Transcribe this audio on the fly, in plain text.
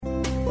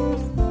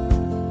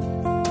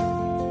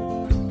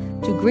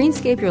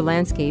greenscape your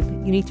landscape,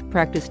 you need to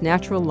practice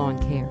natural lawn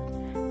care.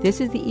 This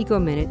is the Eco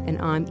Minute,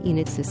 and I'm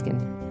Enid Siskin.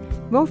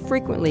 Mow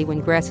frequently when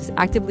grass is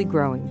actively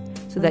growing,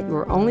 so that you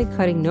are only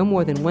cutting no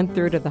more than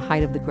 1/3 of the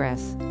height of the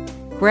grass.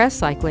 Grass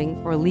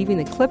cycling, or leaving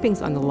the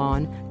clippings on the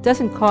lawn,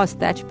 doesn't cause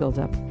thatch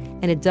buildup,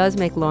 and it does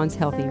make lawns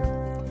healthier.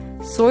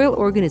 Soil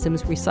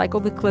organisms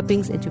recycle the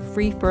clippings into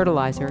free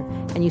fertilizer,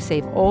 and you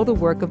save all the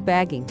work of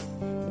bagging.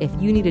 If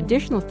you need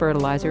additional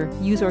fertilizer,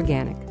 use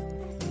organic.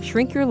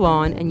 Shrink your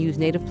lawn and use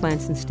native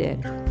plants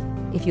instead.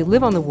 If you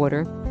live on the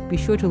water, be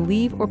sure to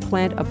leave or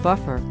plant a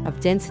buffer of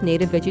dense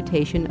native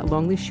vegetation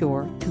along the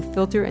shore to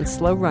filter and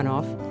slow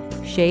runoff,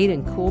 shade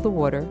and cool the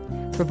water,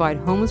 provide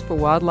homes for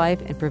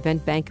wildlife, and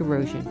prevent bank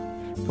erosion.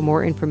 For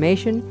more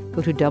information,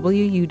 go to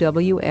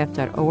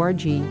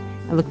wuwf.org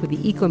and look for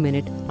the Eco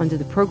Minute under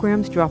the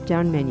program's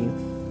drop-down menu.